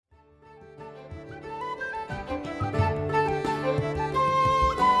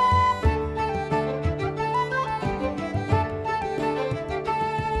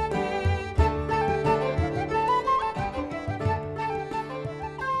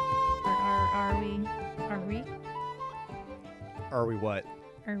Are we what?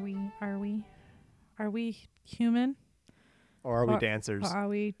 Are we human? Or are we dancers? Or are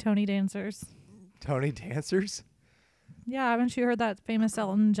we Tony dancers? Tony dancers? Yeah, haven't you heard that famous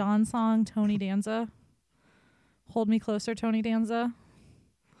Elton John song, Tony Danza? Hold Me Closer, Tony Danza?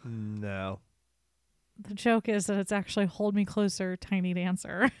 No. The joke is that it's actually Hold Me Closer, Tiny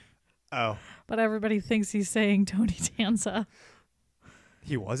Dancer. Oh. But everybody thinks he's saying Tony Danza.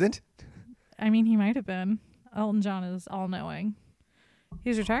 He wasn't? I mean, he might have been. Elton John is all-knowing.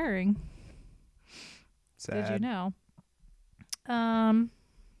 He's retiring. Sad. Did you know? I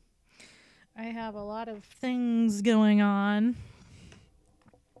have a lot of things going on.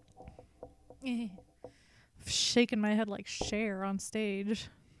 Shaking my head like Cher on stage.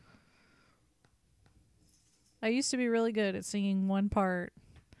 I used to be really good at singing one part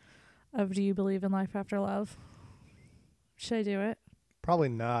of Do You Believe in Life After Love? Should I do it? Probably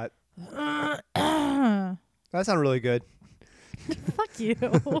not. That sounded really good. Fuck you.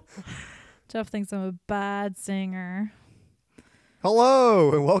 Jeff thinks I'm a bad singer.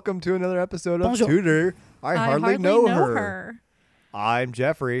 Hello, and welcome to another episode of Bonjour. Tudor. I hardly know her. I'm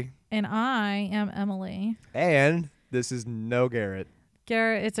Jeffrey. And I am Emily. And this is No Garrett.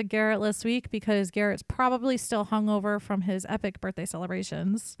 Garrett, it's a Garrett-less week because Garrett's probably still hungover from his epic birthday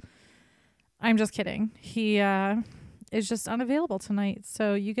celebrations. I'm just kidding. He is just unavailable tonight.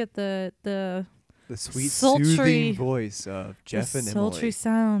 So you get the sweet, sultry, soothing voice of Jeff and Emily. Sultry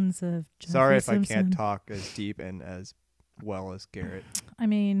sounds of Jeffrey Sorry if Simpson. I can't talk as deep and as well as Garrett. I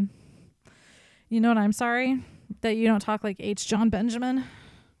mean, you know what I'm sorry? That you don't talk like H. John Benjamin.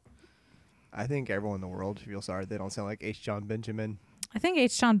 I think everyone in the world should feel sorry they don't sound like H. John Benjamin. I think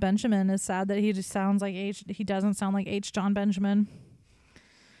H. John Benjamin is sad that he just sounds like he doesn't sound like H. John Benjamin.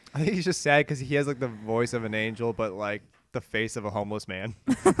 I think he's just sad because he has like the voice of an angel, but like the face of a homeless man.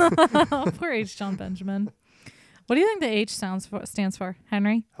 Poor H. John Benjamin. What do you think the H stands for?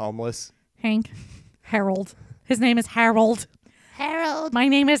 Henry? Homeless. Hank? Harold. His name is Harold. Harold. My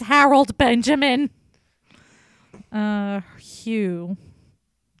name is Harold Benjamin. Hugh.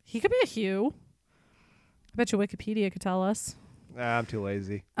 He could be a Hugh. I bet you Wikipedia could tell us. I'm too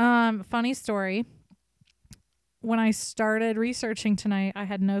lazy. Funny story. When I started researching tonight, I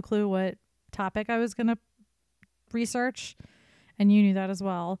had no clue what topic I was going to research, and you knew that as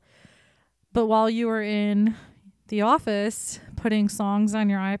well. But while you were in the office putting songs on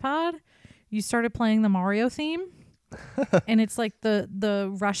your iPod, you started playing the Mario theme. And it's like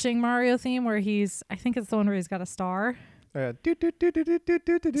the rushing Mario theme where I think it's the one where he's got a star. So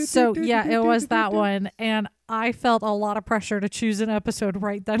yeah, it was that one, and I felt a lot of pressure to choose an episode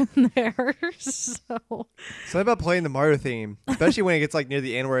right then and there. So Something about playing the Mario theme, especially when it gets like near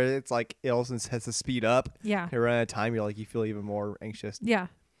the end where it's like it also has to speed up. yeah, You run out of time, you feel even more anxious. yeah,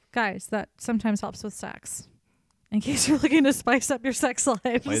 guys, that sometimes helps with sex. In case you're looking to spice up your sex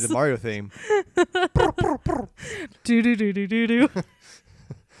lives, Play the Mario theme. do do do do do do do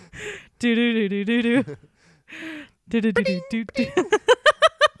do do do do do.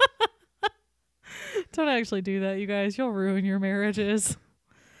 Don't actually do that, you guys. You'll ruin your marriages.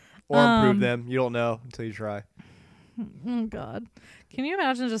 Or improve them. You don't know until you try. Oh, God. Can you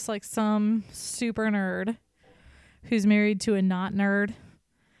imagine just like some super nerd who's married to a not nerd,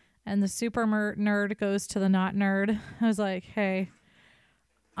 and the super nerd goes to the not nerd? I was like, hey,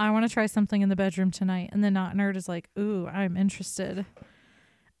 I want to try something in the bedroom tonight. And the not nerd is like, ooh, I'm interested.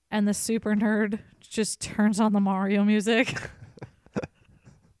 And the super nerd just turns on the Mario music.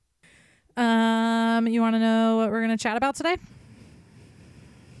 You want to know what we're going to chat about today?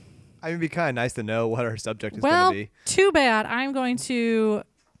 I mean, it'd be kind of nice to know what our subject is Well, going to be. too bad. I'm going to...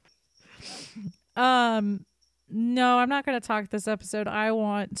 No, I'm not going to talk this episode. I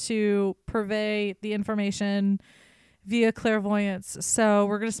want to purvey the information via clairvoyance. So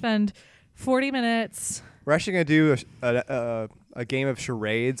we're going to spend 40 minutes... We're actually going to do a game of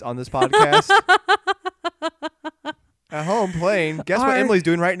charades on this podcast. At home playing. Guess what Emily's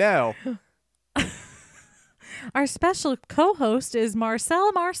doing right now? Our special co-host is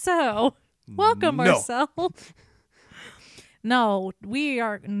Marcel Marceau. Welcome, No. Marcel. No.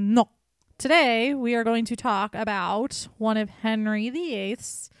 Today, we are going to talk about one of Henry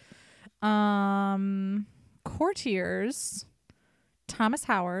VIII's courtiers, Thomas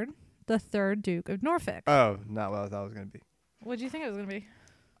Howard, the 3rd Duke of Norfolk. Oh, not what I thought it was going to be. What do you think it was going to be?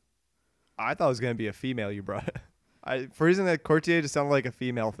 I thought it was going to be a female you brought. For reason that courtier just sounded like a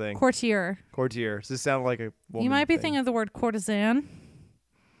female thing. Courtier. Courtier. Does this sound like a woman You might be thing? thinking of the word courtesan.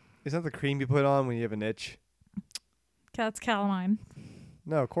 Isn't that the cream you put on when you have an itch? That's calamine.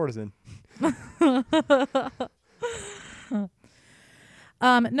 No, courtesan.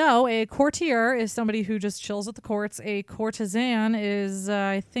 No, a courtier is somebody who just chills at the courts. A courtesan is,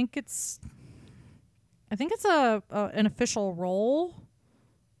 I think it's an official role.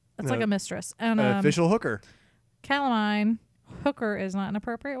 It's like a mistress. And An official hooker. Calamine, hooker is not an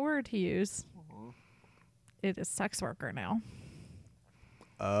appropriate word to use. It is sex worker now.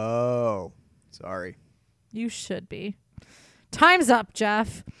 Oh, sorry. You should be. Time's up,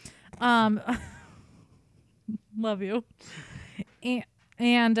 Jeff. Love you.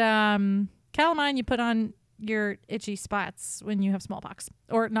 And calamine you put on your itchy spots when you have smallpox.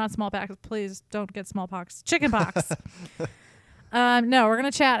 Or not smallpox. Please don't get smallpox. Chickenpox. No, we're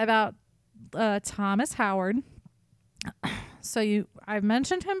going to chat about Thomas Howard. So I've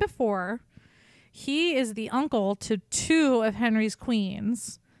mentioned him before. He is the uncle to two of Henry's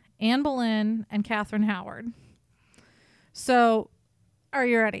queens, Anne Boleyn and Catherine Howard. So, are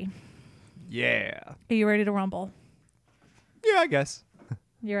you ready? Yeah. Are you ready to rumble? Yeah, I guess.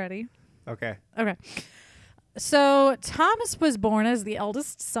 You ready? Okay. Okay. So, Thomas was born as the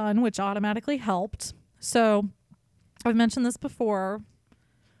eldest son, which automatically helped. So, I've mentioned this before,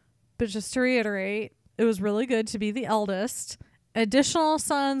 but just to reiterate, it was really good to be the eldest. Additional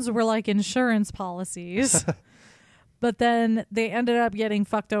sons were like insurance policies, but then they ended up getting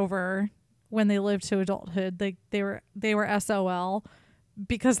fucked over when they lived to adulthood. They were SOL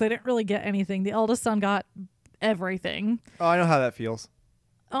because they didn't really get anything. The eldest son got everything. Oh, I know how that feels.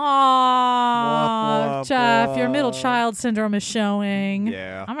 Aw, Jeff, wah. your middle child syndrome is showing.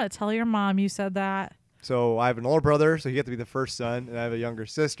 Yeah. I'm gonna tell your mom you said that. So I have an older brother, so he got to be the first son, and I have a younger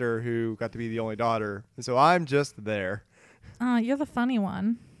sister who got to be the only daughter. And so I'm just there. You're the funny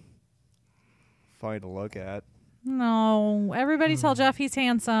one. Funny to look at. No, everybody tell Jeff he's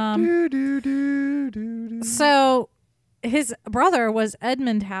handsome. Do, do, do, do, do. So his brother was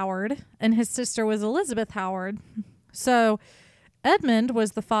Edmund Howard and his sister was Elizabeth Howard. So Edmund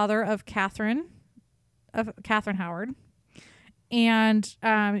was the father of Catherine Howard. And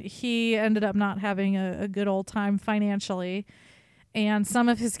he ended up not having a good old time financially. And some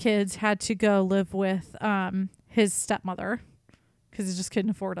of his kids had to go live with his stepmother because he just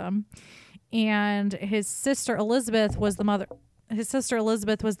couldn't afford them. And his sister Elizabeth was the mother. His sister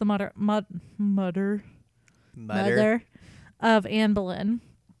Elizabeth was the mother of Anne Boleyn.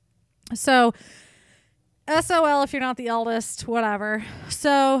 So, SOL if you're not the eldest, whatever.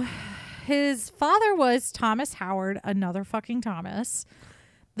 So, his father was Thomas Howard, another fucking Thomas,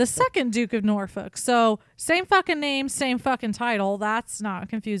 the second Duke of Norfolk. So, same fucking name, same fucking title. That's not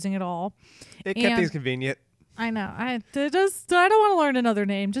confusing at all. It kept things convenient. I know. I don't want to learn another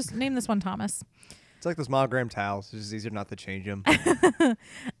name. Just name this one Thomas. It's like those monogram towels. It's just easier not to change them.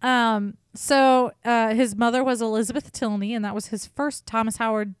 So his mother was Elizabeth Tilney, and that was his first, Thomas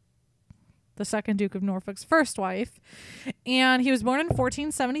Howard, the second Duke of Norfolk's first wife. And he was born in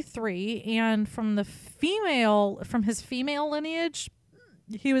 1473, and from his female lineage,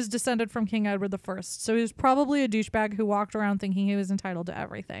 he was descended from King Edward I. So he was probably a douchebag who walked around thinking he was entitled to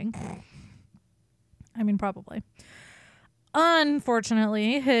everything. I mean, probably.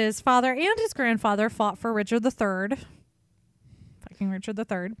 Unfortunately, his father and his grandfather fought for Richard III. Fucking Richard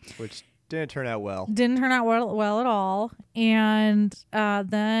III. Which didn't turn out well. Didn't turn out well at all. And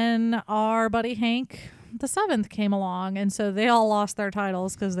then our buddy Hank VII came along. And so they all lost their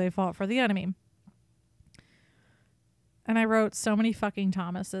titles because they fought for the enemy. And I wrote so many fucking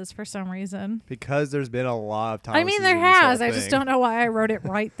Thomases for some reason. Because there's been a lot of Thomases. I mean, there has. I just don't know why I wrote it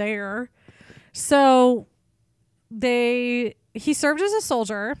right there. So he served as a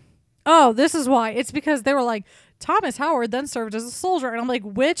soldier. Oh, this is why. It's because they were like, Thomas Howard then served as a soldier. And I'm like,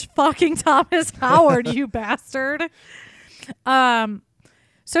 which fucking Thomas Howard, you bastard? So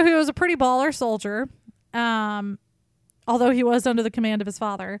he was a pretty baller soldier. Although he was under the command of his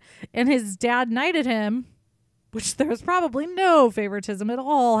father. And his dad knighted him, which there was probably no favoritism at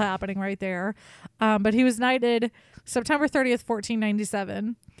all happening right there. But he was knighted September 30th,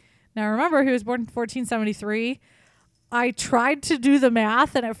 1497. Now, remember, he was born in 1473. I tried to do the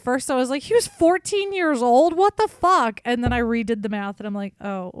math, and at first I was like, he was 14 years old? What the fuck? And then I redid the math, and I'm like,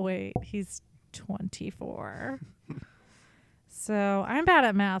 oh, wait, he's 24. So I'm bad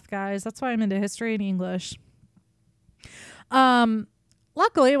at math, guys. That's why I'm into history and English.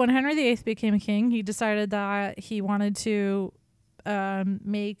 Luckily, when Henry VIII became king, he decided that he wanted to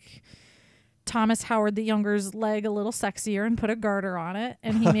make Thomas Howard the Younger's leg a little sexier and put a garter on it,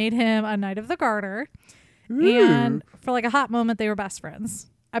 and he made him a Knight of the Garter. Ooh. And for like a hot moment, they were best friends.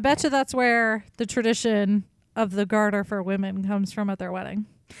 I bet you that's where the tradition of the garter for women comes from at their wedding.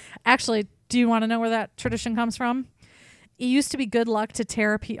 Actually, do you want to know where that tradition comes from? it used to be good luck to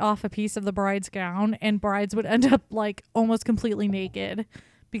tear off a piece of the bride's gown, and brides would end up like almost completely naked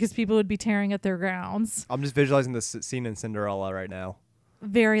because people would be tearing at their gowns. I'm just visualizing this scene in Cinderella right now.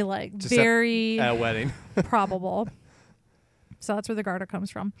 Very like Just very at a wedding. probable. So that's where the garter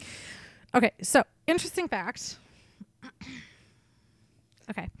comes from. Okay, so interesting fact.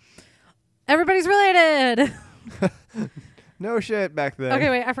 Okay. Everybody's related. No shit back then.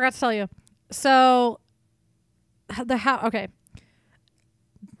 Okay, wait, I forgot to tell you. So the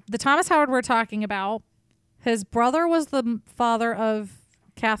Thomas Howard we're talking about, his brother was the father of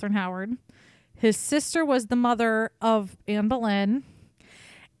Catherine Howard. His sister was the mother of Anne Boleyn.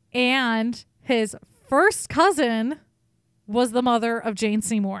 And his first cousin was the mother of Jane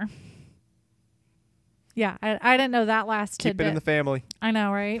Seymour. Yeah, I didn't know that last tidbit. Keep it in the family. I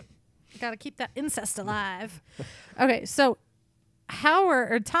know, right? Got to keep that incest alive. Okay, so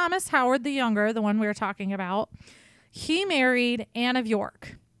Thomas Howard the Younger, the one we were talking about, he married Anne of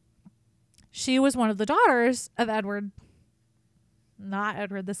York. She was one of the daughters of Edward, not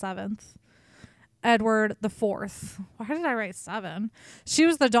Edward the Seventh, Edward the Fourth. Why did I write 7? She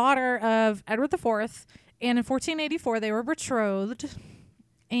was the daughter of Edward the Fourth, and in 1484 they were betrothed,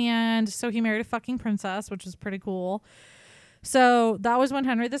 and so he married a fucking princess, which was pretty cool. So that was when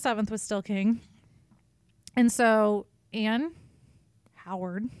Henry the Seventh was still king, and so Anne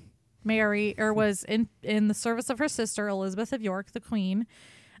Howard was in the service of her sister Elizabeth of York, the queen,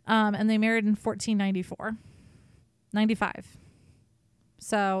 and they married in 95.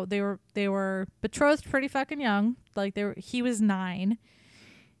 So they were betrothed pretty fucking young. Like he was 9.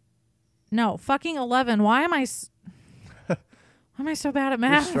 No, fucking 11. Why am I so bad at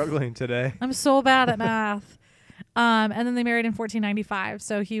math? You're struggling today. I'm so bad at math. And then they married in 1495.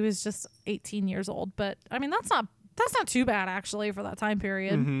 So he was just 18 years old. But I mean, that's not too bad actually for that time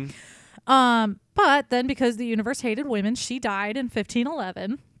period. Mm-hmm. But then because the universe hated women, she died in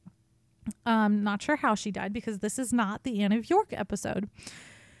 1511. Not sure how she died because this is not the Anne of York episode.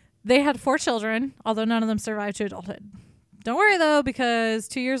 They had 4 children, although none of them survived to adulthood. Don't worry though, because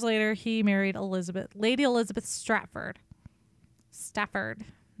 2 years later he married Lady Elizabeth Stafford,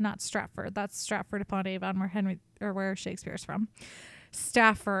 not Stratford. That's Stratford upon Avon, where Shakespeare's from.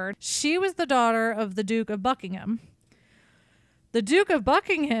 Stafford. She was the daughter of the Duke of Buckingham. The Duke of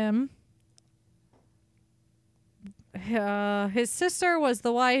Buckingham, his sister was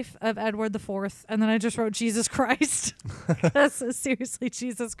the wife of Edward IV, and then I just wrote Jesus Christ. That's seriously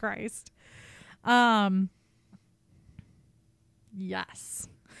Jesus Christ. Yes.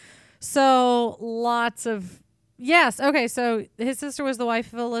 So yes. Okay. So his sister was the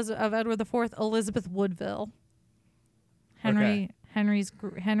wife of Edward IV, Elizabeth Woodville. I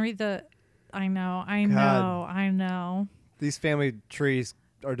know. These family trees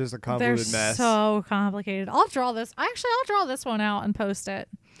are just a convoluted They're mess. So complicated. I'll draw this. Actually, I'll draw this one out and post it.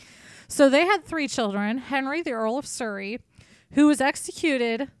 So they had 3 children. Henry, the Earl of Surrey, who was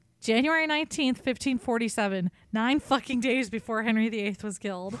executed January 19th, 1547, 9 fucking days before Henry VIII was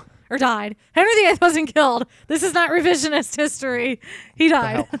killed. Or died. Henry VIII wasn't killed. This is not revisionist history. He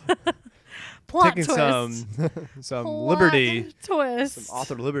died. Plot Taking twist. some Plot liberty. Twist. Some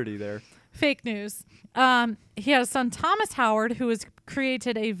author liberty there. Fake news. He had a son, Thomas Howard, who was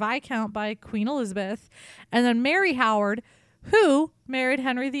created a Viscount by Queen Elizabeth, and then Mary Howard, who married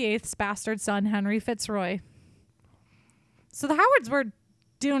Henry VIII's bastard son, Henry Fitzroy. So the Howards were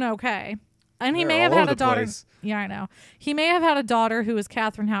doing okay. And he may have had a daughter. Place. Yeah, I know. He may have had a daughter who was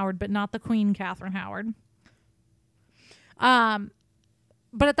Catherine Howard, but not the Queen Catherine Howard.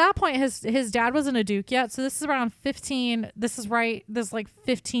 But at that point, his dad wasn't a duke yet. So this is around 15. This is right. This is like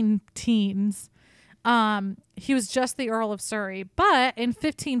 15 teens. He was just the Earl of Surrey. But in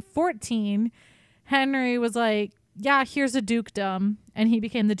 1514, Henry was like, yeah, here's a dukedom. And he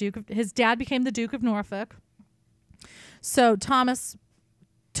became his dad became the Duke of Norfolk. So Thomas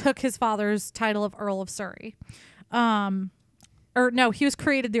took his father's title of Earl of Surrey. He was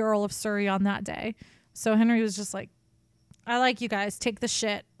created the Earl of Surrey on that day. So Henry was just like, I like you guys. Take the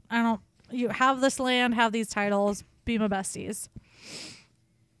shit. You have this land, have these titles, be my besties.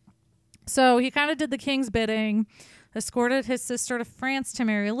 So he kind of did the king's bidding, escorted his sister to France to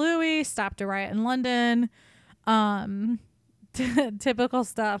marry Louis, stopped a riot in London. Typical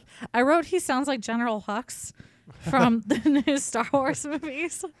stuff. I wrote he sounds like General Hux from the new Star Wars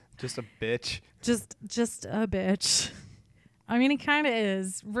movies. Just a bitch. Just a bitch. I mean, he kind of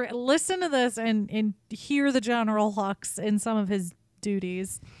is. Listen to this and hear the General Hux in some of his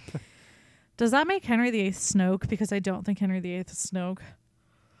duties. Does that make Henry VIII Snoke? Because I don't think Henry VIII is Snoke.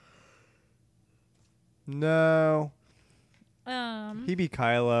 No. He He'd be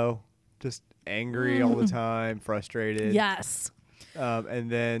Kylo. Just angry all the time, frustrated. Yes. And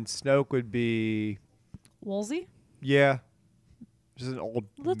then Snoke would be, Wolsey? yeah, just an old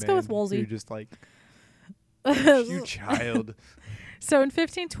Let's man go with Wolsey. who just like, you child. So in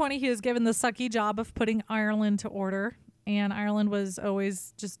 1520, he was given the sucky job of putting Ireland to order. And Ireland was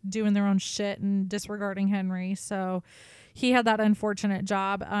always just doing their own shit and disregarding Henry. So he had that unfortunate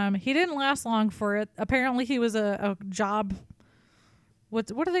job. He didn't last long for it. Apparently, he was a job. What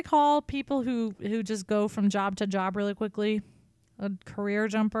do they call people who just go from job to job really quickly? A career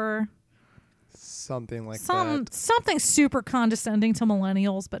jumper. Something like that. Something super condescending to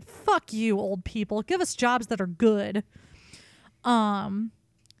millennials, but fuck you, old people. Give us jobs that are good.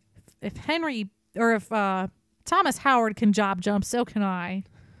 If Henry or if Thomas Howard can job jump, so can I.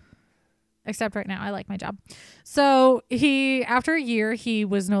 Except right now, I like my job. So after a year, he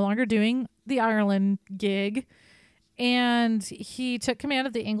was no longer doing the Ireland gig, and he took command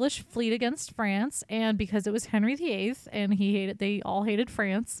of the English fleet against France. And because it was Henry VIII, and they all hated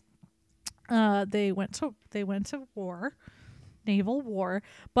France, they went to war, naval war.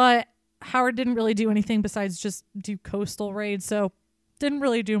 But Howard didn't really do anything besides just do coastal raids, so didn't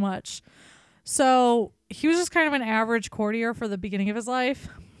really do much. So he was just kind of an average courtier for the beginning of his life.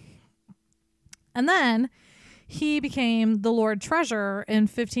 And then he became the Lord Treasurer in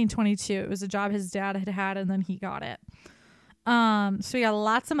 1522. It was a job his dad had had, and then he got it. So he got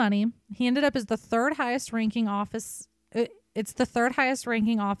lots of money. He ended up as the third highest ranking office. It's the third highest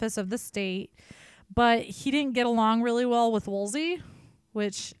ranking office of the state, but he didn't get along really well with Wolsey,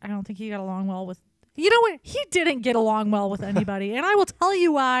 which I don't think he got along well with. You know what? He didn't get along well with anybody, and I will tell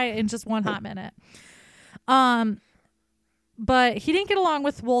you why in just one hot minute. But he didn't get along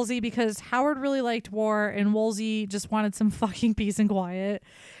with Wolsey because Howard really liked war and Wolsey just wanted some fucking peace and quiet.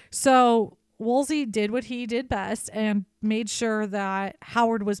 So Wolsey did what he did best and made sure that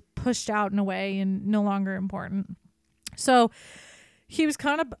Howard was pushed out in a way and no longer important. So he was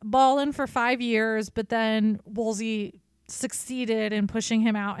kind of balling for 5 years, but then Wolsey succeeded in pushing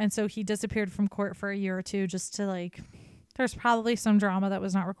him out. And so he disappeared from court for a year or two just to there's probably some drama that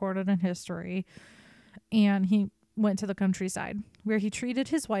was not recorded in history. And he went to the countryside where he treated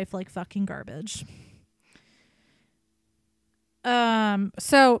his wife like fucking garbage.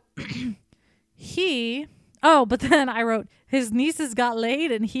 So but then I wrote his nieces got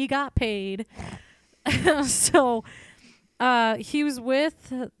laid and he got paid. So he was with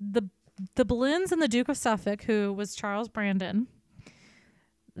the Boleyns and the Duke of Suffolk, who was Charles Brandon.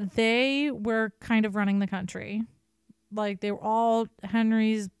 They were kind of running the country. They were all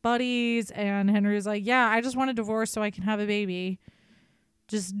Henry's buddies, and Henry was like, yeah, I just want a divorce so I can have a baby.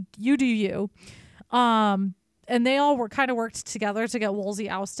 Just you do you. And they all worked together to get Wolsey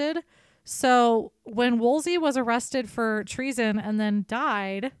ousted. So when Wolsey was arrested for treason and then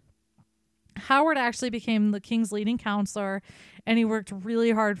died, Howard actually became the king's leading counselor, and he worked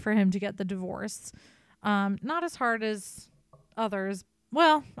really hard for him to get the divorce. Not as hard as others.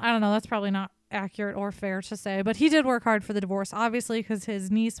 Well, I don't know. That's probably not accurate or fair to say, but he did work hard for the divorce, obviously, because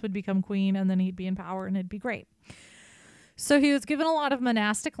his niece would become queen and then he'd be in power and it'd be great. So he was given a lot of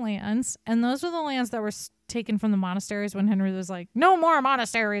monastic lands, and those were the lands that were taken from the monasteries when Henry was like, no more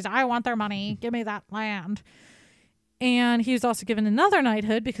monasteries, I want their money, give me that land. And he was also given another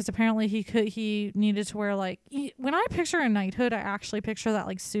knighthood because apparently he needed to wear when I picture a knighthood, I actually picture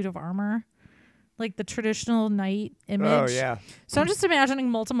that suit of armor, the traditional knight image. Oh, yeah. So I'm just imagining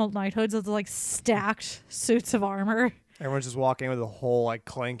multiple knighthoods with stacked suits of armor. Everyone's just walking with a whole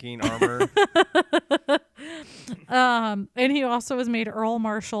clanking armor. And he also was made Earl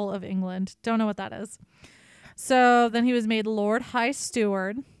Marshal of England. Don't know what that is. So then he was made Lord High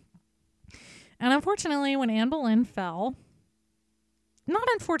Steward. And unfortunately, when Anne Boleyn fell, not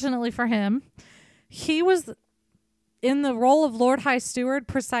unfortunately for him, he was in the role of Lord High Steward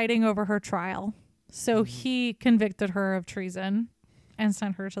presiding over her trial. So he convicted her of treason and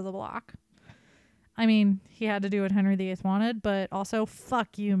sent her to the block. I mean, he had to do what Henry VIII wanted, but also,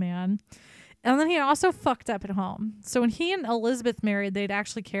 fuck you, man. And then he also fucked up at home. So when he and Elizabeth married, they'd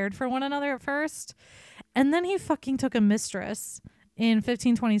actually cared for one another at first. And then he fucking took a mistress in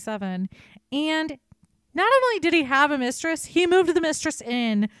 1527. And not only did he have a mistress, he moved the mistress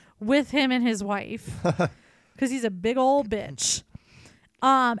in with him and his wife. Because he's a big old bitch.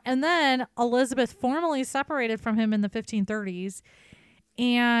 And then Elizabeth formally separated from him in the 1530s.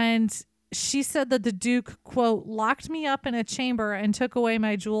 And she said that the Duke, quote, locked me up in a chamber and took away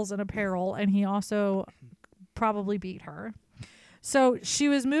my jewels and apparel. And he also probably beat her. So she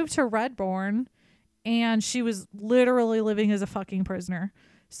was moved to Redbourne, and she was literally living as a fucking prisoner.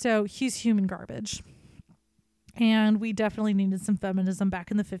 So he's human garbage. And we definitely needed some feminism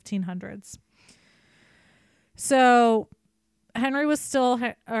back in the 1500s. So Howard was still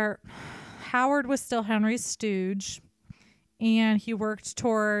Henry's stooge, and he worked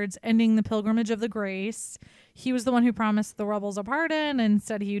towards ending the Pilgrimage of the Grace. He was the one who promised the rebels a pardon and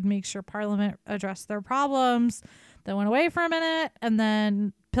said he would make sure Parliament addressed their problems. That went away for a minute, and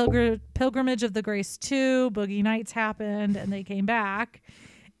then Pilgrimage of the Grace 2, Boogie Nights happened, and they came back.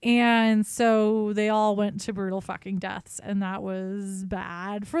 And so they all went to brutal fucking deaths, and that was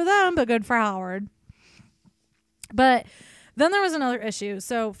bad for them, but good for Howard. But then there was another issue.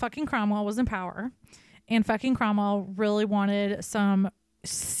 So fucking Cromwell was in power, and fucking Cromwell really wanted some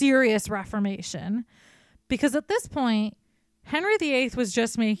serious reformation, because at this point, Henry VIII was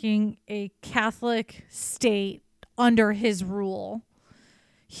just making a Catholic state under his rule.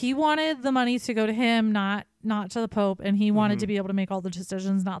 He wanted the money to go to him, not to the Pope, and he wanted to be able to make all the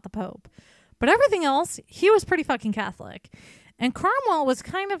decisions, not the Pope. But everything else, he was pretty fucking Catholic. And Cromwell was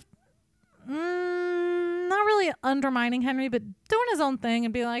kind of not really undermining Henry, but doing his own thing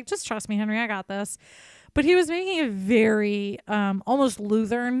and being like, just trust me, Henry, I got this. But he was making a very almost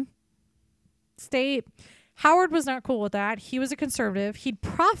Lutheran state. Howard was not cool with that. He was a conservative. He'd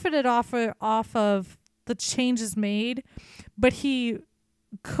profited off of the changes made, but he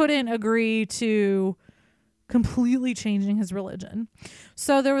couldn't agree to completely changing his religion.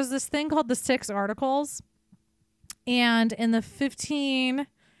 So there was this thing called the 6 Articles, and in the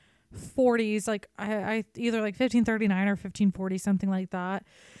 1540s, like I either like 1539 or 1540, something like that,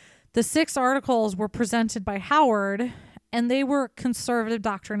 the 6 Articles were presented by Howard, and they were conservative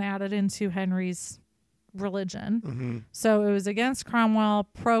doctrine added into Henry's religion. So it was against Cromwell,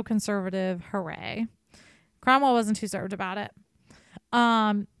 pro-conservative, hooray. Cromwell wasn't too served about it.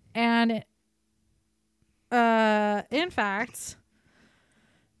 In fact,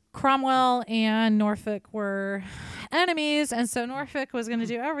 Cromwell and Norfolk were enemies, and so Norfolk was going to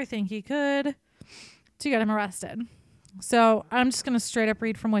do everything he could to get him arrested. So I'm just going to straight up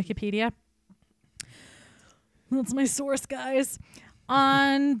read from Wikipedia. That's my source, guys.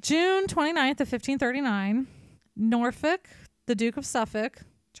 On June 29th of 1539, Norfolk, the Duke of Suffolk,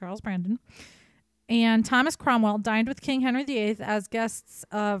 Charles Brandon, and Thomas Cromwell dined with King Henry VIII as guests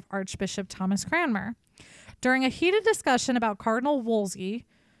of Archbishop Thomas Cranmer. During a heated discussion about Cardinal Wolsey,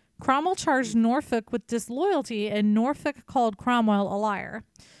 Cromwell charged Norfolk with disloyalty, and Norfolk called Cromwell a liar.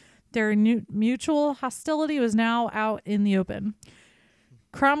 Their mutual hostility was now out in the open.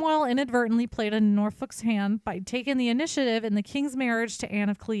 Cromwell inadvertently played in Norfolk's hand by taking the initiative in the king's marriage to Anne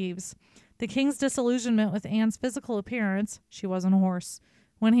of Cleves. The king's disillusionment with Anne's physical appearance, she wasn't a horse,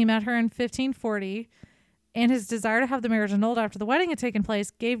 when he met her in 1540, and his desire to have the marriage annulled after the wedding had taken place,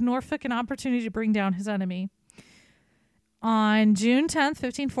 gave Norfolk an opportunity to bring down his enemy. On June 10th,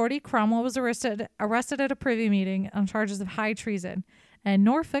 1540, Cromwell was arrested at a privy meeting on charges of high treason, and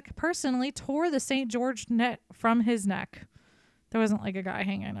Norfolk personally tore the St. George net from his neck. There wasn't like a guy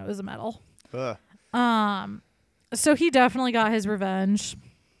hanging, it was a medal. So he definitely got his revenge.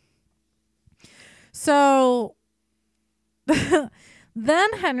 So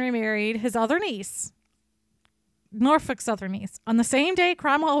then Henry married his other niece, Norfolk's other niece, on the same day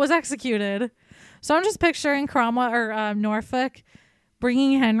Cromwell was executed. So I'm just picturing Cromwell or Norfolk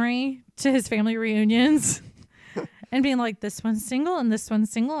bringing Henry to his family reunions and being like, this one's single and this one's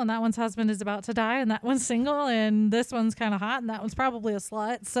single and that one's husband is about to die and that one's single and this one's kind of hot and that one's probably a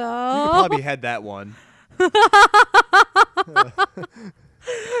slut. So you could probably head that one.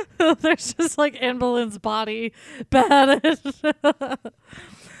 There's just like Anne Boleyn's body beheaded.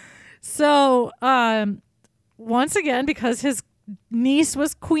 So once again, because his niece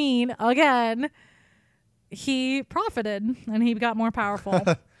was queen again, he profited and he got more powerful.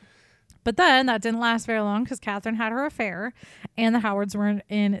 But then that didn't last very long because Catherine had her affair and the Howards were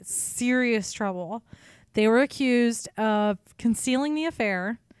in serious trouble. They were accused of concealing the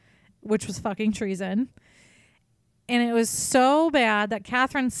affair, which was fucking treason. And it was so bad that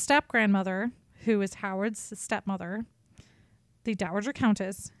Catherine's step-grandmother, who was Howard's stepmother, the Dowager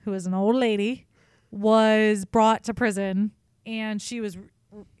Countess, who was an old lady, was brought to prison. And she was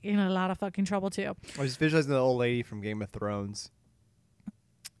in a lot of fucking trouble, too. I was just visualizing the old lady from Game of Thrones.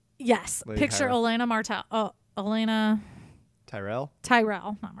 Yes. Lady Picture Tyrell. Olenna Martell. Oh, Olenna... Tyrell,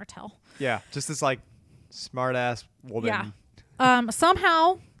 not Martell. Yeah, just this like smart-ass woman. Yeah.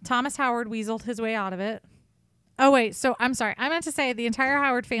 Somehow, Thomas Howard weaseled his way out of it. Oh, wait. So, I'm sorry. I meant to say the entire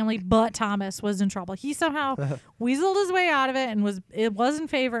Howard family, but Thomas, was in trouble. He somehow weaseled his way out of it and was in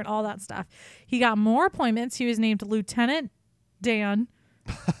favor and all that stuff. He got more appointments. He was named Lieutenant Dan.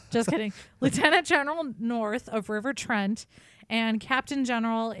 Just kidding. Lieutenant General North of River Trent and Captain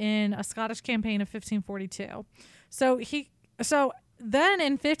General in a Scottish campaign of 1542. So then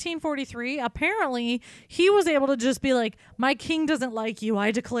in 1543, apparently he was able to just be like, my king doesn't like you,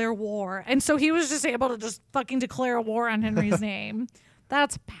 I declare war. And so he was just able to just fucking declare a war on Henry's name.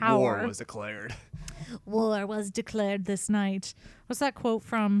 That's power. War was declared. War was declared this night. What's that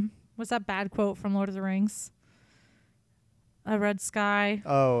bad quote from Lord of the Rings? A red sky.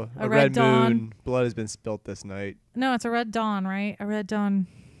 Oh, a red dawn. moon. Blood has been spilt this night. No, it's a red dawn, right? A red dawn.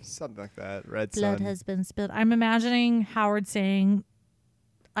 Something like that. Red Blood sun. has been spilled. I'm imagining Howard saying,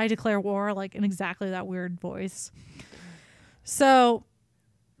 I declare war, like in exactly that weird voice. So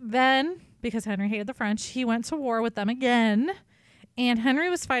then, because Henry hated the French, he went to war with them again. And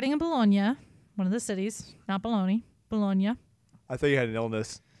Henry was fighting in Bologna, one of the cities, not Bologna, Bologna. I thought you had an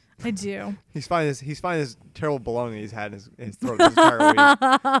illness. I do. He's finding this terrible bologna he's had in his throat this entire week.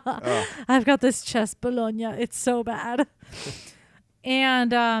 Oh. I've got this chest Bologna. It's so bad.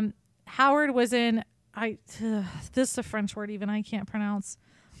 And Howard was in this is a French word even I can't pronounce.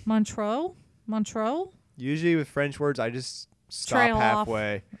 Montreux. Usually with French words, I just stop Trail off.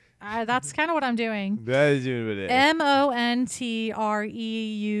 halfway. That's kind of what I'm doing. That is doing what it is. Montreul.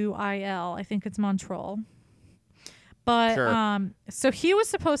 I think it's Montreux. But Sure. So he was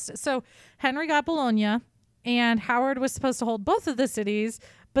supposed to. So Henry got Bologna, and Howard was supposed to hold both of the cities.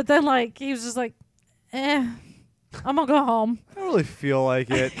 But then, like, he was just like, I'm gonna go home. I don't really feel like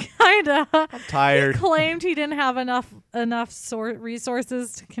it. Kinda. I'm tired. He claimed he didn't have enough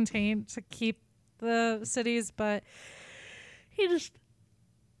resources to keep the cities, but he just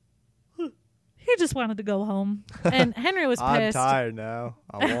wanted to go home. And Henry was pissed. I'm tired now.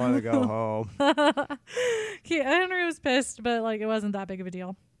 I want to go home. Henry was pissed, but like it wasn't that big of a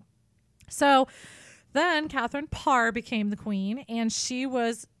deal. So then Catherine Parr became the queen, and she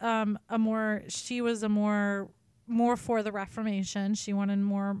was more for the Reformation. She wanted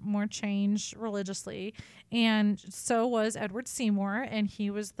more change religiously, and so was Edward Seymour, and he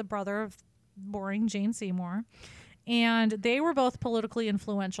was the brother of boring Jane Seymour. And they were both politically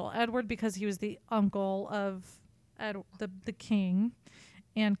influential. Edward because he was the uncle of the king,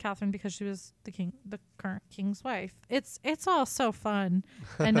 and Catherine because she was the current king's wife. It's all so fun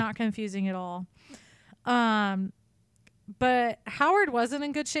and not confusing at all. But Howard wasn't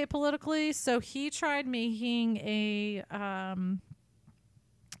in good shape politically, so he tried making an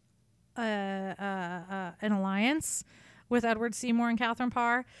alliance with Edward Seymour and Catherine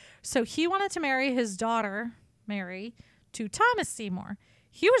Parr. So he wanted to marry his daughter Mary to Thomas Seymour.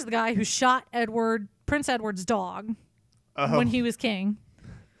 He was the guy who shot Prince Edward's dog when he was king.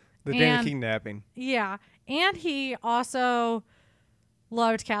 The day of kidnapping. Yeah, and he also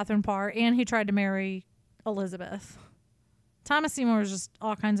loved Catherine Parr, and he tried to marry Elizabeth. Thomas Seymour was just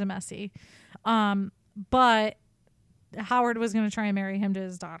all kinds of messy. But Howard was going to try and marry him to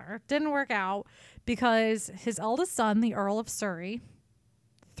his daughter. Didn't work out because his eldest son, the Earl of Surrey,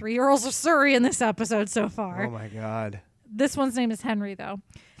 3 Earls of Surrey in this episode so far. Oh my God. This one's name is Henry, though.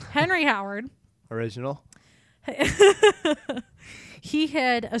 Henry Howard. Original. He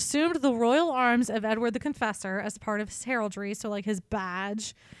had assumed the royal arms of Edward the Confessor as part of his heraldry, so like his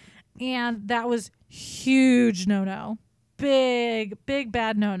badge. And that was huge no-no. Big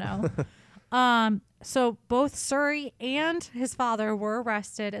bad no-no. So both Surrey and his father were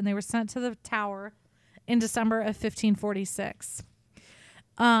arrested, and they were sent to the Tower in December of 1546.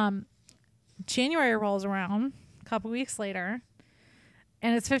 January rolls around a couple weeks later,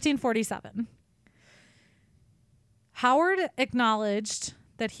 and it's 1547. Howard acknowledged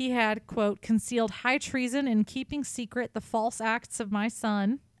that he had, quote, concealed high treason in keeping secret the false acts of my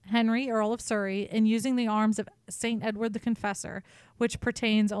son, Henry, Earl of Surrey, and using the arms of St. Edward the Confessor, which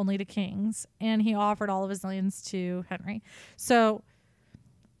pertains only to kings. And he offered all of his lands to Henry. So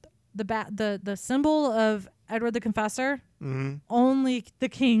the symbol of Edward the Confessor, only the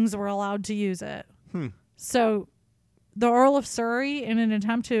kings were allowed to use it. So the Earl of Surrey, in an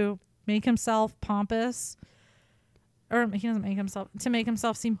attempt to make himself pompous, or he doesn't make himself, to make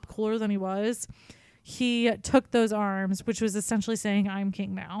himself seem cooler than he was, he took those arms, which was essentially saying, I'm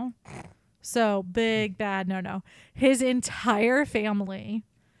king now. So big, bad, no. His entire family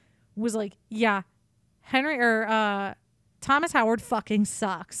was like, yeah, Henry or Thomas Howard fucking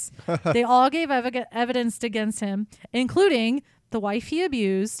sucks. They all gave evidence against him, including the wife he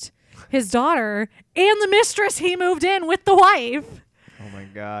abused, his daughter, and the mistress he moved in with the wife. Oh my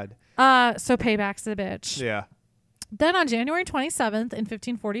God. So payback's the bitch. Yeah. Then on January 27th in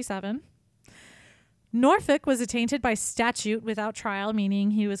 1547, Norfolk was attainted by statute without trial,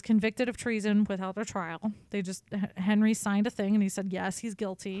 meaning he was convicted of treason without a trial. Henry signed a thing and he said, yes, he's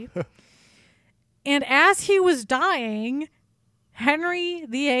guilty. And as he was dying, Henry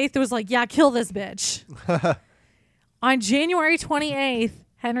VIII was like, yeah, kill this bitch. On January 28th,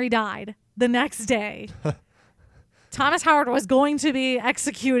 Henry died the next day. Thomas Howard was going to be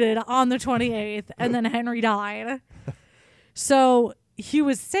executed on the 28th, and then Henry died. So he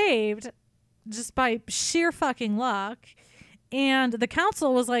was saved just by sheer fucking luck. And the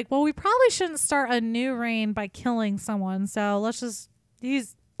council was like, well, we probably shouldn't start a new reign by killing someone. So let's just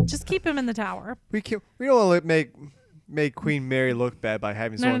keep him in the tower. We don't want to make Queen Mary look bad by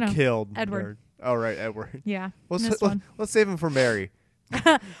having someone killed. Edward. Oh, right, Edward. Yeah. Let's save him for Mary.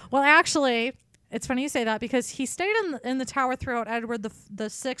 Well, actually, it's funny you say that because he stayed in the tower throughout Edward the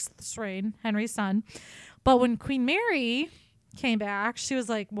Sixth's reign, Henry's son. But when Queen Mary came back, she was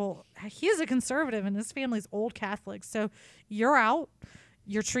like, well, he is a conservative and his family's old Catholic. So you're out.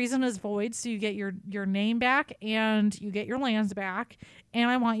 Your treason is void. So you get your name back and you get your lands back. And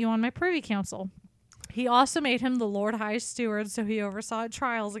I want you on my privy council. He also made him the Lord High Steward. So he oversaw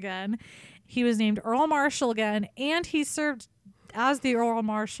trials again. He was named Earl Marshal again. And he served as the Earl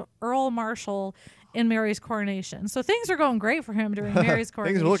Marshal in Mary's coronation. So things are going great for him during Mary's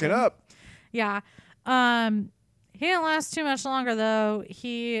coronation. Things are looking up. Yeah. He didn't last too much longer, though.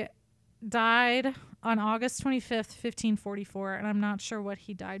 He died on August 25th, 1544, and I'm not sure what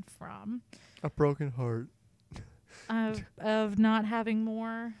he died from. A broken heart. Of not having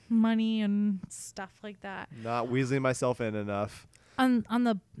more money and stuff like that. Not weaseling myself in enough. On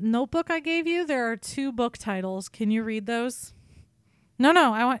the notebook I gave you, there are 2 book titles. Can you read those? No,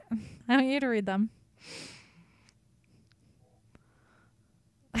 I want you to read them.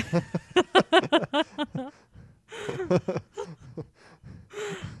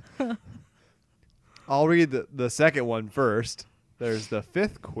 I'll read the second one first. There's the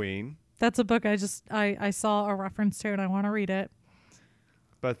Fifth Queen. That's a book I saw a reference to and I want to read it.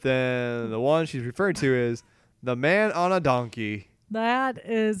 But then the one she's referred to is The Man on a Donkey. That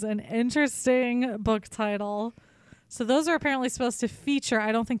is an interesting book title. So those are apparently supposed to feature.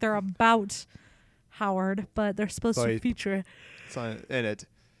 I don't think they're about Howard, but they're supposed to feature. It's in it.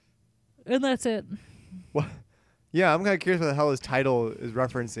 And that's it. What? Yeah, I'm kind of curious what the hell his title is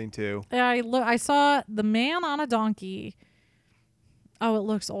referencing to. I saw The Man on a Donkey. Oh, it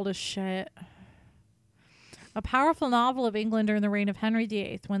looks old as shit. A powerful novel of England during the reign of Henry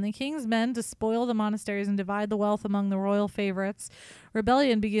VIII. When the king's men despoil the monasteries and divide the wealth among the royal favorites,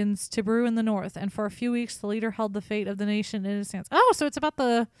 rebellion begins to brew in the north, and for a few weeks the leader held the fate of the nation in his hands. Oh, so it's about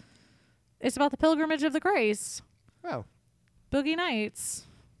the pilgrimage of the Grace. Oh. Boogie Nights.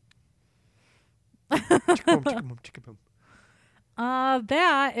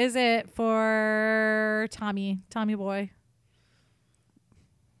 That is it for Tommy Boy.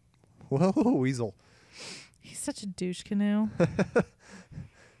 Whoa, Weasel. He's such a douche canoe.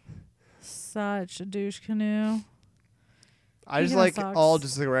 Such a douche canoe. I just like all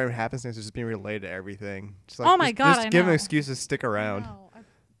just like random happenstance just being related to everything. Just like, oh my God, just give him an excuse to stick around.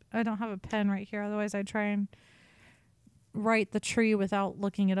 I don't have a pen right here. Otherwise, I'd try and write the tree without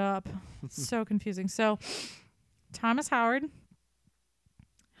looking it up. It's so confusing. So, Thomas Howard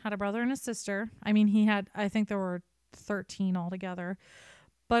had a brother and a sister. I mean, I think there were 13 altogether.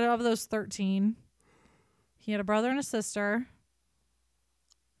 But of those 13, he had a brother and a sister.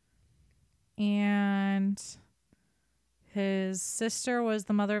 And his sister was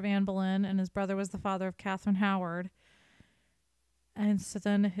the mother of Anne Boleyn, and his brother was the father of Catherine Howard. And so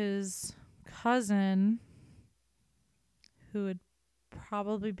then his cousin, who would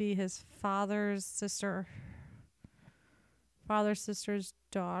probably be his father's sister's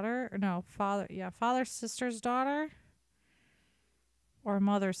daughter, father's sister's daughter, or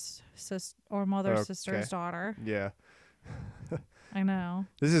mother's sister's daughter. Yeah. I know.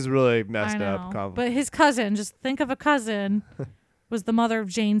 This is really messed up. But his cousin, just think of a cousin, was the mother of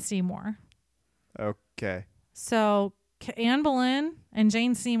Jane Seymour. Okay. So Anne Boleyn and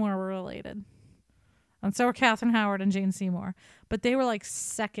Jane Seymour were related. And so were Catherine Howard and Jane Seymour. But they were like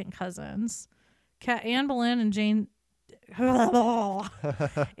second cousins. Anne Boleyn and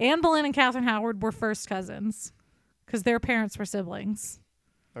Anne Boleyn and Catherine Howard were first cousins because their parents were siblings.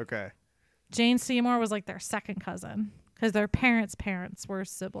 Okay. Jane Seymour was like their second cousin because their parents' were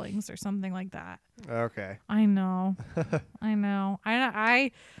siblings or something like that. Okay. I know.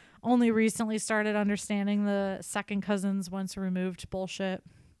 I only recently started understanding the second cousins once removed bullshit.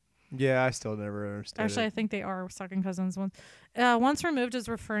 Yeah, I still never understood. Actually, I think they are second cousins. Once removed is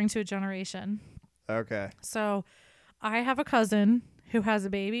referring to a generation. Okay. So I have a cousin who has a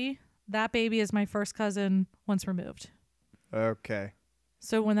baby. That baby is my first cousin once removed. Okay.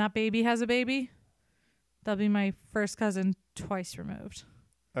 So when that baby has a baby, that'll be my first cousin twice removed.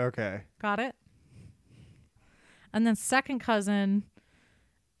 Okay. Got it? And then second cousin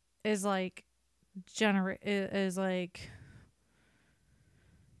is like is like.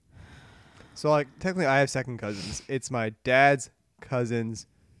 So like technically I have second cousins. It's my dad's cousins'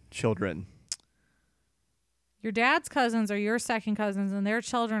 children. Your dad's cousins are your second cousins, and their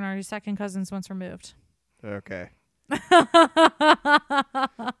children are your second cousins once removed. Okay. Because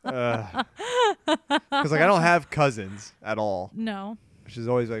like I don't have cousins at all, No. which is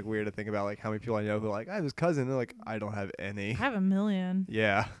always like weird to think about. Like how many people I know who are like I have this cousin. They're like I don't have I any. have a million.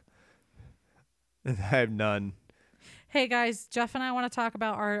 Yeah. I have none. Hey guys, Jeff and I want to talk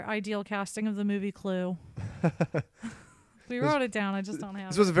about our ideal casting of the movie Clue. We wrote it down. I just don't have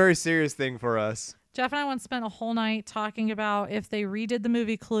This it. was a very serious thing for us. Jeff and I once spent a whole night talking about if they redid the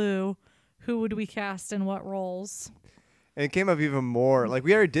movie Clue, who would we cast in what roles? And it came up even more. Like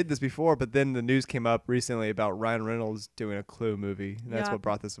we already did this before, but then the news came up recently about Ryan Reynolds doing a Clue movie, and that's Yep. what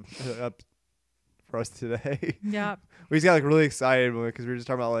brought this up for us today. Yep. We just got like really excited because we were just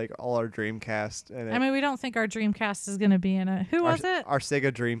talking about like all our Dreamcast and I mean, we don't think our Dreamcast is going to be in it. Who was it? Our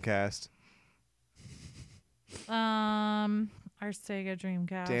Sega Dreamcast. Our Sega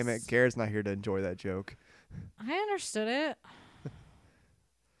Dreamcast. Damn it, Garrett's not here to enjoy that joke. I understood it.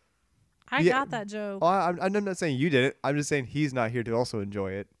 I Yeah. got that joke. Well, I'm not saying you did it. I'm just saying he's not here to also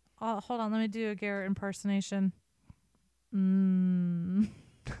enjoy it. Hold on, let me do a Garrett impersonation. Mm.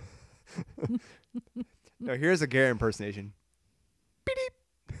 No, here's a Garrett impersonation.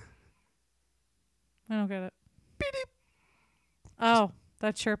 I don't get it. Oh,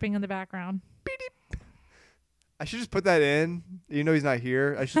 that chirping in the background. I should just put that in. You know he's not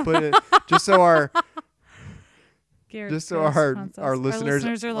here. I should put it just so our Garrett's our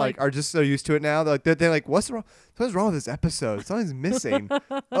listeners are like, are just so used to it now. They're like, what's wrong with this episode? Something's missing.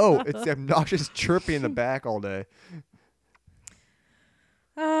 Oh, it's the obnoxious chirping in the back all day.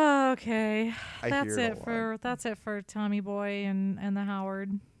 oh, okay. I That's hear it for Tommy Boy and the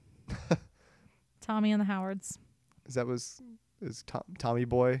Howard. Tommy and the Howards. Is Tommy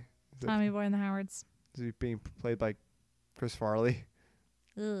Boy? Is Tommy Boy and the Howards. Is he being played by Chris Farley?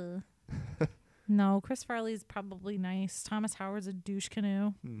 Ugh. No, Chris Farley's probably nice. Thomas Howard's a douche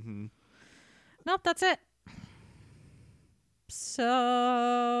canoe. Mm-hmm. Nope, that's it.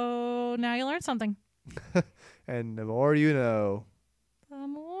 So now you learned something. And the more you know. The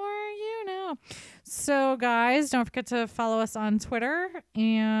more you know. So, guys, don't forget to follow us on Twitter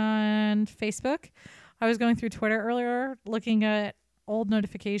and Facebook. I was going through Twitter earlier looking at old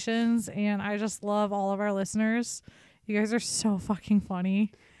notifications, and I just love all of our listeners. You guys are so fucking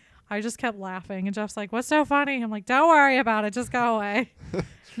funny. I just kept laughing, and Jeff's like, "What's so funny?" I'm like, "Don't worry about it. Just go away."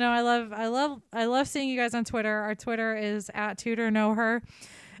 No, I love seeing you guys on Twitter. Our Twitter is @TudorKnowHer.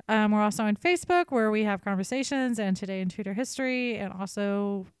 We're also on Facebook where we have conversations and Today in Tudor History, and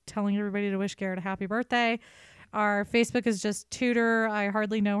also telling everybody to wish Garrett a happy birthday. Our Facebook is just Tudor I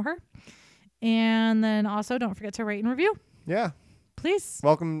Hardly Know Her. And then also don't forget to rate and review. Yeah. Please.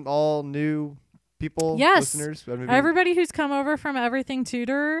 Welcome all new people, Yes. listeners. Everybody who's come over from Everything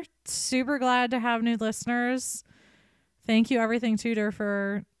Tudor, super glad to have new listeners. Thank you, Everything Tudor,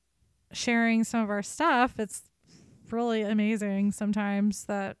 for sharing some of our stuff. It's really amazing sometimes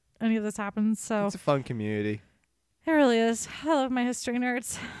that any of this happens. So it's a fun community. It really is. I love my history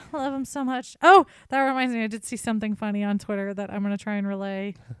nerds. I love them so much. Oh, that reminds me. I did see something funny on Twitter that I'm going to try and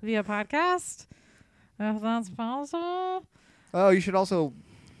relay via podcast. If that's possible. Oh, you should also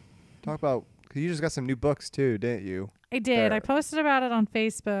talk about, because you just got some new books too, didn't you? I did. I posted about it on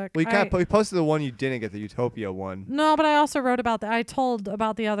Facebook. Well, you posted the one you didn't get, the Utopia one. No, but I also wrote about that. I told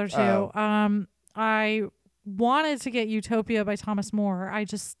about the other two. Oh. I wanted to get Utopia by Thomas More. I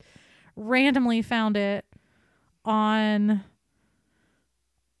just randomly found it on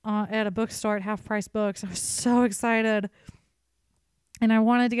at a bookstore at Half Price Books. I was so excited. And I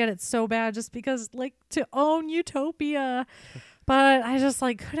wanted to get it so bad just because, like, to own Utopia. But I just,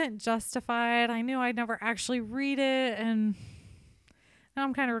 like, couldn't justify it. I knew I'd never actually read it. And now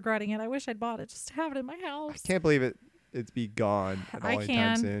I'm kind of regretting it. I wish I'd bought it just to have it in my house. I can't believe it's be gone at all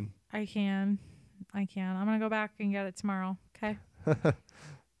anytime soon. I can. I'm going to go back and get it tomorrow. Okay.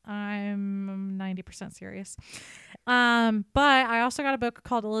 I'm 90% serious. But I also got a book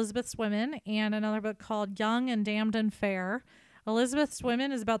called Elizabeth's Women and another book called Young and Damned and Fair. Elizabeth's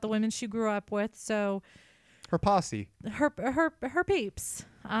Women is about the women she grew up with. So her posse, her peeps,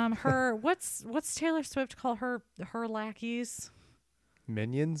 what's Taylor Swift call her lackeys?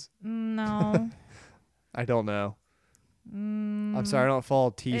 Minions? No. I don't know. I'm sorry. I don't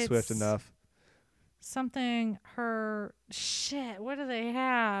follow Swift enough. Something what do they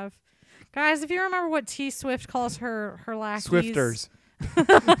have? Guys, if you remember what Swift calls her lackeys. Swifters.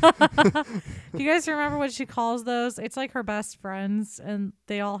 If you guys remember what she calls those, it's like her best friends, and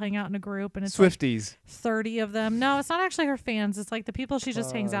they all hang out in a group, and it's Swifties. like 30 of them. No, it's not actually her fans. It's like the people she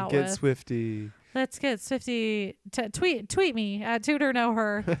just hangs out get with. Swifty. Let's get Swifty. Tweet me at Tudor Know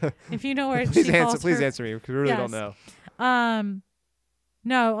Her if you know where please she calls Please her. answer me because we really don't know.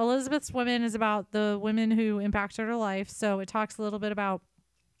 No, Elizabeth's Women is about the women who impacted her life. So it talks a little bit about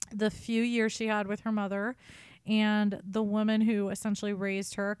the few years she had with her mother and the woman who essentially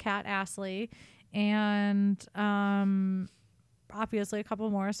raised her, Kat Astley, and obviously a couple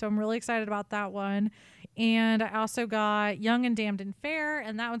more. So I'm really excited about that one. And I also got Young and Damned and Fair,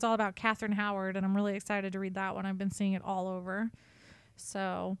 and that one's all about Catherine Howard, and I'm really excited to read that one. I've been seeing it all over.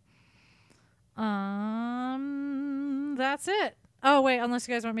 So that's it. Oh, wait, unless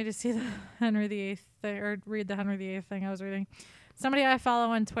you guys want me to see the Henry VIII thing or read the Henry VIII thing I was reading. Somebody I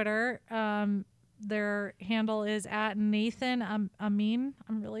follow on Twitter, their handle is at Nathan Amin.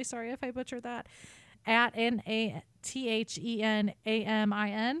 I'm really sorry if I butchered that. At NATHENAMIN.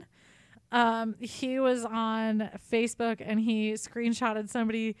 He was on Facebook and he screenshotted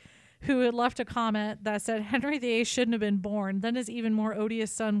somebody who had left a comment that said Henry VIII shouldn't have been born. Then his even more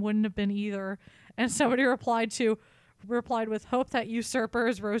odious son wouldn't have been either. And somebody replied with hope that usurper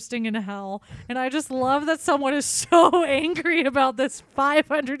is roasting in hell. And I just love that someone is so angry about this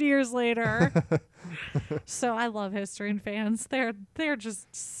 500 years later. So I love history and fans. They're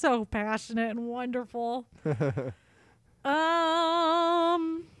just so passionate and wonderful.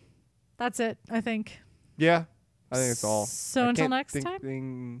 That's it, I think. Yeah, I think it's all. So until next time.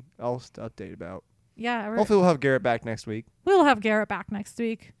 Anything else to update about? Yeah. Hopefully we'll have Garrett back next week. We'll have Garrett back next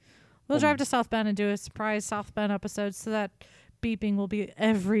week. We'll drive to South Bend and do a surprise South Bend episode so that beeping will be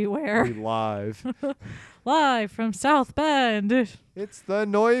everywhere. Be live. Live from South Bend. It's the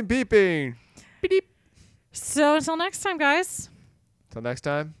annoying beeping. Beep. So until next time, guys. Until next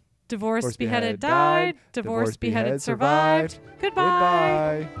time. Divorced, beheaded, died. Divorced, beheaded, survived.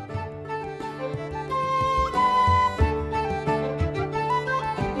 Goodbye. Goodbye.